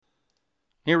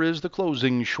Here is the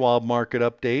closing Schwab market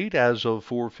update as of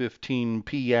 4:15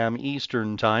 p.m.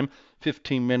 Eastern Time,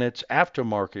 15 minutes after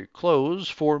market close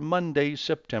for Monday,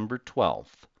 September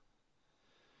 12th.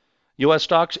 U.S.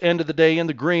 stocks ended the day in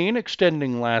the green,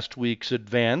 extending last week's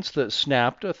advance that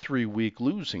snapped a 3-week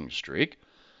losing streak.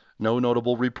 No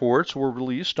notable reports were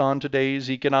released on today's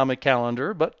economic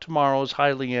calendar, but tomorrow's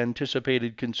highly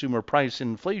anticipated consumer price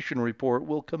inflation report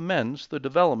will commence the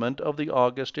development of the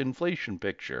August inflation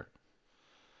picture.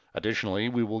 Additionally,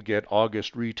 we will get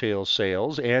August retail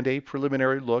sales and a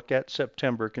preliminary look at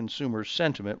September consumer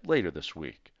sentiment later this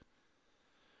week.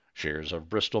 Shares of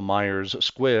Bristol-Myers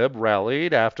Squibb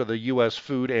rallied after the U.S.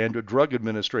 Food and Drug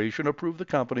Administration approved the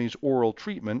company's oral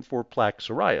treatment for plaque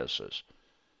psoriasis.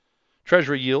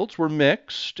 Treasury yields were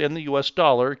mixed, and the U.S.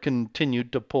 dollar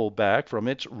continued to pull back from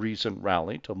its recent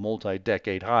rally to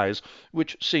multi-decade highs,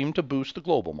 which seemed to boost the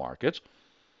global markets.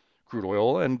 Crude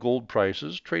oil and gold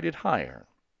prices traded higher.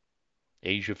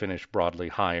 Asia finished broadly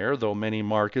higher, though many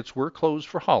markets were closed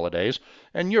for holidays,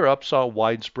 and Europe saw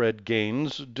widespread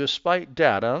gains despite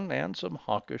data and some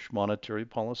hawkish monetary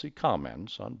policy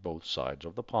comments on both sides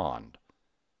of the pond.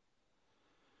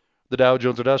 The Dow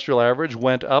Jones Industrial Average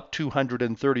went up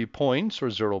 230 points, or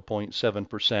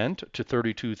 0.7%, to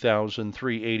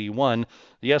 32,381.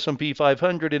 The S&P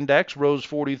 500 index rose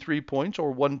 43 points,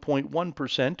 or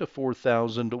 1.1%, to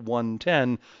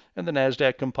 4,110. And the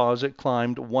Nasdaq Composite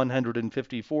climbed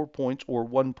 154 points, or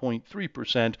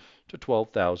 1.3%, to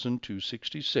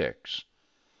 12,266.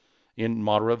 In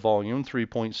moderate volume,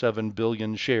 3.7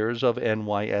 billion shares of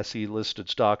NYSE-listed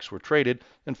stocks were traded,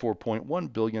 and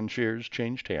 4.1 billion shares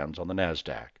changed hands on the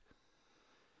Nasdaq.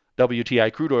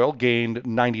 WTI crude oil gained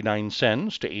 99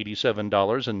 cents to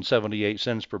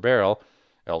 $87.78 per barrel.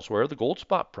 Elsewhere, the gold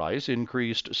spot price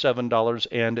increased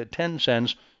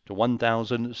 $7.10 to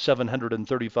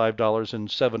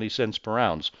 $1,735.70 per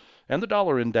ounce, and the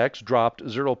dollar index dropped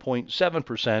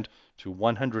 0.7% to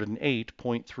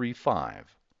 108.35.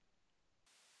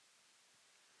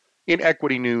 In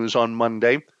equity news on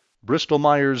Monday,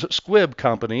 Bristol-Myers Squibb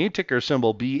Company, ticker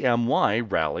symbol BMY,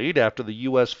 rallied after the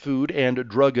U.S. Food and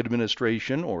Drug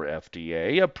Administration, or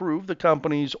FDA, approved the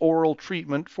company's oral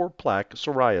treatment for plaque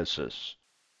psoriasis.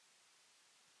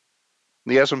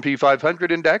 The S&P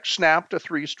 500 index snapped a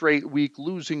 3-straight-week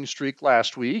losing streak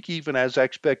last week, even as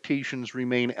expectations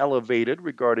remain elevated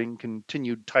regarding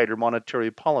continued tighter monetary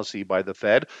policy by the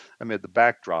Fed amid the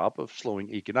backdrop of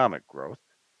slowing economic growth.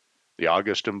 The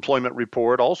August employment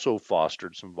report also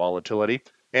fostered some volatility,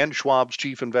 and Schwab's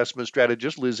chief investment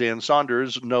strategist Liz Ann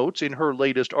Sonders notes in her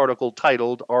latest article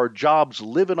titled, "Are Jobs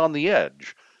Living on the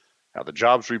Edge?" how the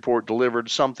jobs report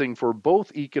delivered something for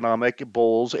both economic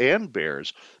bulls and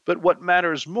bears, but what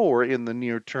matters more in the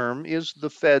near term is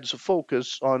the Fed's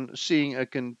focus on seeing a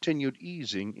continued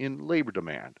easing in labor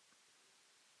demand.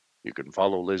 You can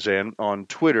follow Liz Ann on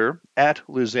Twitter at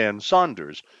Liz Ann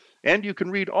Sonders, and you can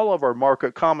read all of our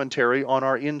market commentary on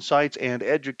our Insights and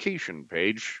Education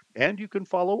page, and you can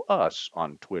follow us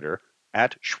on Twitter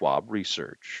at Schwab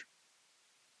Research.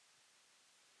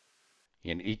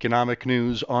 In economic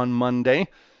news on Monday,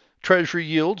 Treasury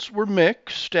yields were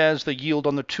mixed as the yield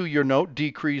on the 2-year note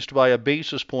decreased by a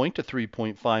basis point to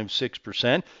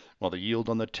 3.56%, while the yield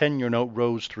on the 10-year note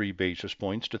rose 3 basis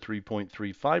points to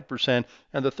 3.35%,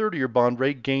 and the 30-year bond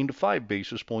rate gained 5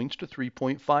 basis points to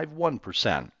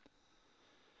 3.51%.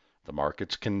 The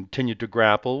markets continue to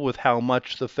grapple with how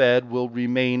much the Fed will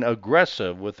remain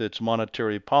aggressive with its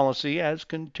monetary policy as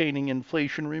containing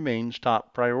inflation remains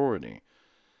top priority.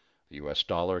 The U.S.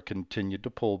 dollar continued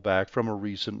to pull back from a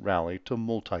recent rally to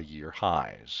multi-year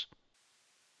highs.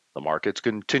 The markets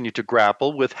continue to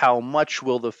grapple with how much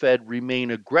will the Fed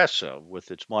remain aggressive with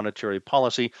its monetary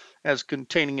policy as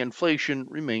containing inflation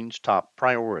remains top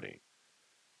priority.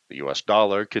 The U.S.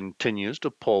 dollar continues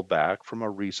to pull back from a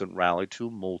recent rally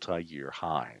to multi-year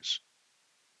highs.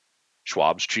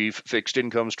 Schwab's chief fixed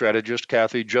income strategist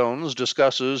Kathy Jones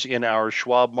discusses in our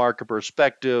Schwab Market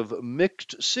Perspective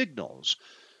Mixed Signals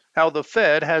how the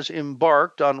Fed has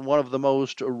embarked on one of the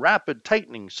most rapid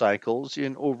tightening cycles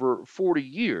in over 40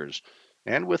 years,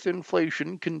 and with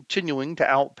inflation continuing to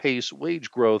outpace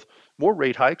wage growth, more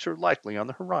rate hikes are likely on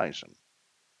the horizon.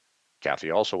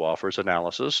 Kathy also offers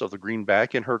analysis of the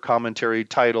greenback in her commentary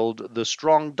titled, "The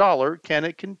Strong Dollar, Can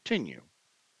It Continue?"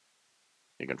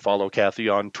 You can follow Kathy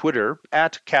on Twitter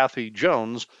at Kathy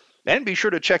Jones, and be sure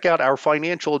to check out our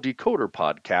Financial Decoder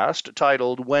podcast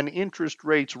titled, "When Interest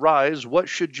Rates Rise, What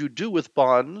Should You Do with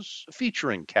Bonds?"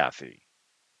 featuring Kathy.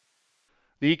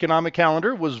 The economic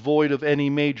calendar was void of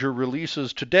any major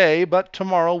releases today, but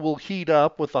tomorrow will heat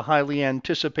up with the highly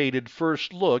anticipated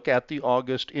first look at the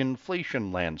August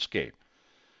inflation landscape.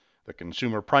 The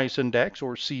Consumer Price Index,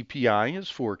 or CPI, is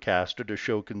forecasted to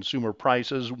show consumer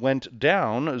prices went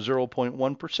down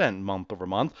 0.1% month over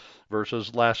month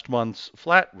versus last month's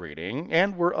flat reading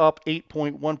and were up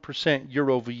 8.1% year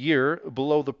over year,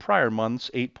 below the prior month's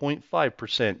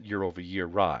 8.5% year over year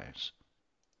rise.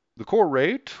 The core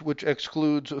rate, which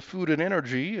excludes food and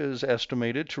energy, is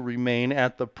estimated to remain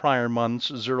at the prior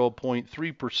month's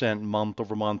 0.3%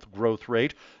 month-over-month growth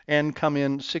rate and come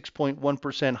in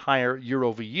 6.1% higher year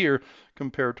over year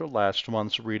compared to last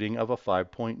month's reading of a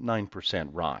 5.9%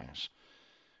 rise.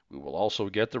 We will also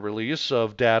get the release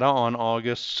of data on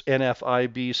August's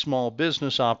NFIB Small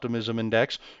Business Optimism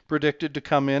Index, predicted to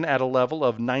come in at a level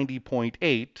of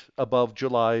 90.8, above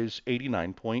July's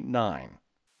 89.9.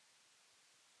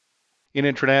 In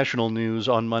international news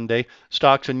on Monday,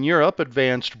 stocks in Europe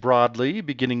advanced broadly,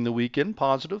 beginning the week in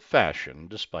positive fashion,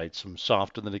 despite some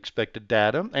softer-than-expected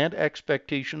data and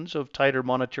expectations of tighter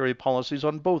monetary policies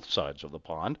on both sides of the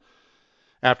pond.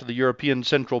 After the European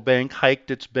Central Bank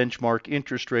hiked its benchmark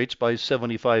interest rates by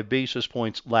 75 basis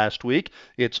points last week,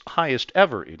 its highest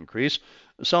ever increase,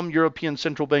 some European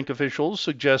Central Bank officials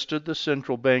suggested the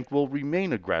central bank will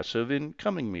remain aggressive in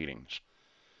coming meetings.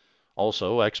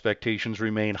 Also, expectations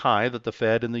remain high that the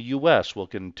Fed in the U.S. will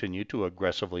continue to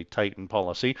aggressively tighten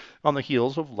policy on the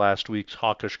heels of last week's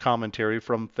hawkish commentary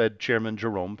from Fed Chairman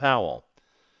Jerome Powell.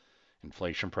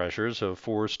 Inflation pressures have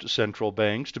forced central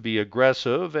banks to be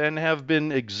aggressive and have been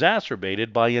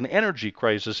exacerbated by an energy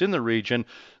crisis in the region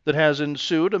that has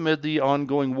ensued amid the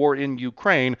ongoing war in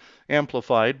Ukraine,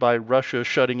 amplified by Russia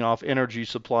shutting off energy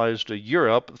supplies to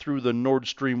Europe through the Nord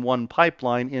Stream 1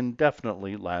 pipeline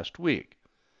indefinitely last week.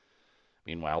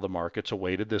 Meanwhile, the markets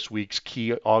awaited this week's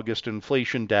key August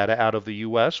inflation data out of the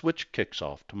U.S., which kicks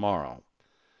off tomorrow.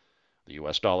 The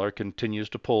U.S. dollar continues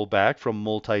to pull back from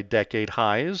multi-decade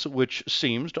highs, which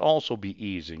seems to also be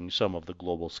easing some of the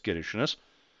global skittishness.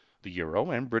 The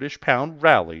euro and British pound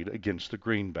rallied against the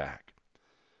greenback.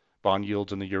 Bond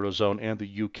yields in the Eurozone and the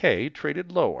U.K.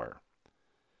 traded lower.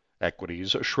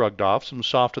 Equities shrugged off some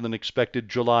softer-than-expected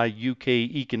July UK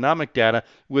economic data,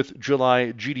 with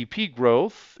July GDP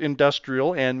growth,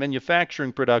 industrial and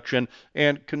manufacturing production,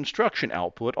 and construction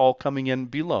output all coming in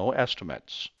below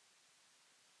estimates.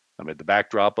 Amid the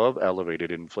backdrop of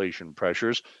elevated inflation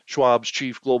pressures, Schwab's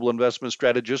chief global investment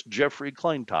strategist Jeffrey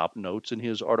Kleintop notes in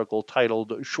his article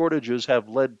titled "Shortages Have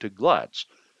Led to Gluts"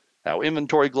 how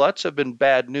inventory gluts have been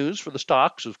bad news for the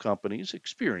stocks of companies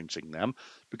experiencing them,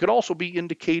 but could also be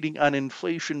indicating an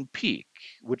inflation peak,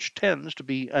 which tends to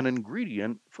be an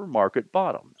ingredient for market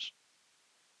bottoms.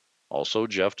 Also,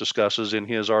 Jeff discusses in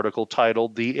his article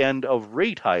titled "The End of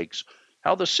Rate Hikes"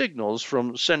 how the signals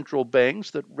from central banks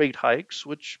that rate hikes,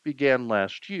 which began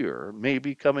last year, may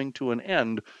be coming to an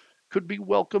end, could be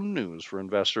welcome news for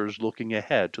investors looking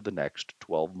ahead to the next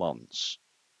 12 months.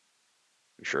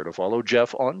 Be sure to follow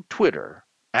Jeff on Twitter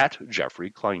at Jeffrey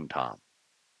Kleintop.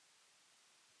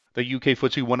 The UK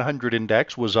FTSE 100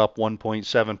 index was up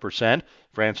 1.7%,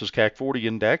 France's CAC 40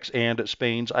 index and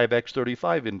Spain's IBEX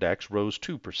 35 index rose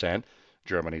 2%.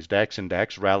 Germany's DAX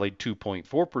index rallied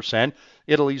 2.4%,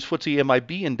 Italy's FTSE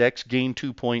MIB index gained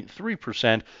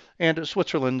 2.3%, and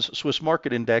Switzerland's Swiss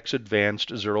market index advanced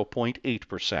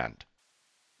 0.8%.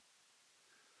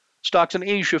 Stocks in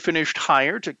Asia finished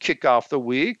higher to kick off the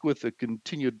week, with a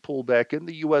continued pullback in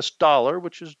the U.S. dollar,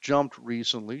 which has jumped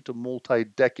recently to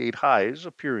multi-decade highs,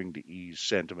 appearing to ease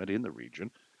sentiment in the region.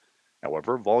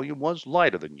 However, volume was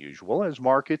lighter than usual as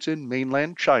markets in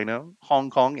mainland China,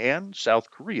 Hong Kong, and South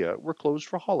Korea were closed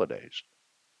for holidays.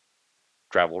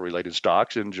 Travel-related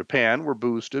stocks in Japan were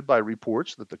boosted by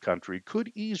reports that the country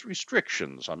could ease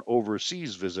restrictions on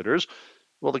overseas visitors,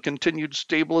 while the continued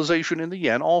stabilization in the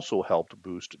yen also helped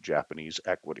boost Japanese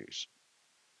equities.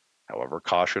 However,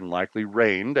 caution likely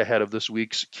reigned ahead of this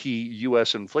week's key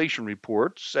U.S. inflation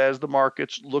reports as the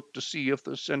markets look to see if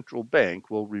the central bank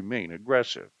will remain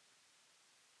aggressive.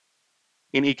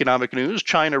 In economic news,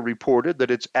 China reported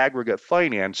that its aggregate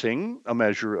financing, a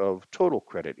measure of total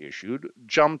credit issued,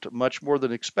 jumped much more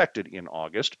than expected in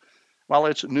August, while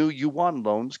its new yuan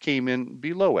loans came in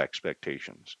below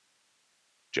expectations.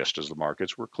 Just as the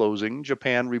markets were closing,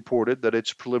 Japan reported that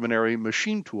its preliminary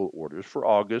machine tool orders for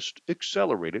August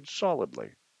accelerated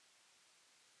solidly.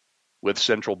 With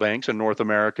central banks in North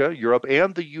America, Europe,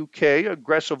 and the UK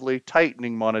aggressively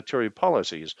tightening monetary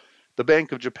policies, the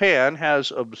Bank of Japan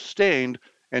has abstained,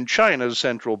 and China's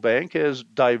central bank has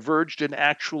diverged and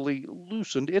actually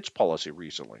loosened its policy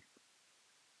recently.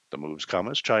 The moves come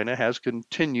as China has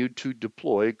continued to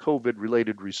deploy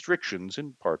COVID-related restrictions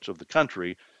in parts of the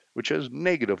country, which has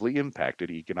negatively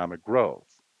impacted economic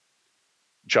growth.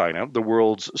 China, the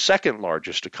world's second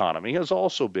largest economy, has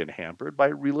also been hampered by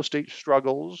real estate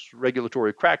struggles,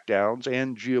 regulatory crackdowns,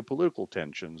 and geopolitical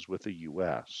tensions with the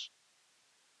U.S.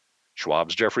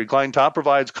 Schwab's Jeffrey Kleintop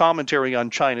provides commentary on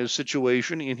China's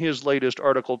situation in his latest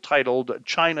article titled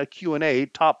China Q&A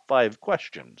Top 5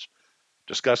 Questions,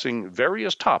 discussing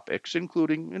various topics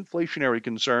including inflationary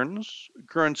concerns,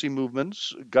 currency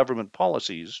movements, government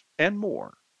policies, and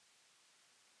more.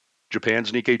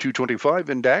 Japan's Nikkei 225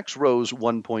 index rose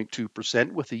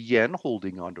 1.2% with the yen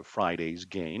holding on to Friday's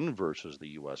gain versus the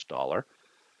US dollar.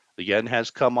 The yen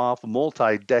has come off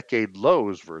multi-decade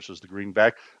lows versus the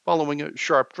greenback following a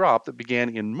sharp drop that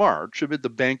began in March amid the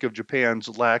Bank of Japan's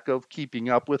lack of keeping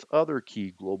up with other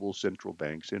key global central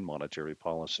banks in monetary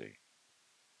policy.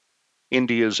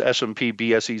 India's S&P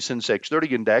BSE Sensex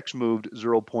 30 index moved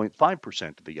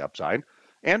 0.5% to the upside,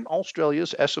 and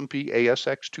Australia's S&P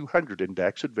ASX 200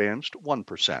 index advanced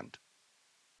 1%.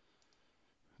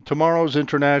 Tomorrow's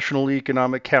international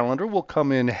economic calendar will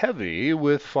come in heavy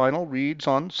with final reads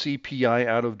on CPI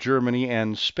out of Germany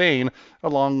and Spain,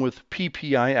 along with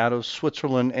PPI out of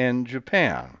Switzerland and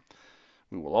Japan.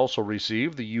 We will also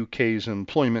receive the UK's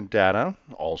employment data,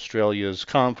 Australia's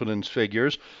confidence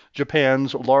figures,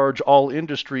 Japan's large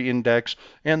all-industry index,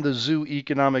 and the ZEW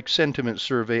economic sentiment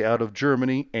survey out of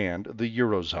Germany and the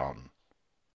Eurozone.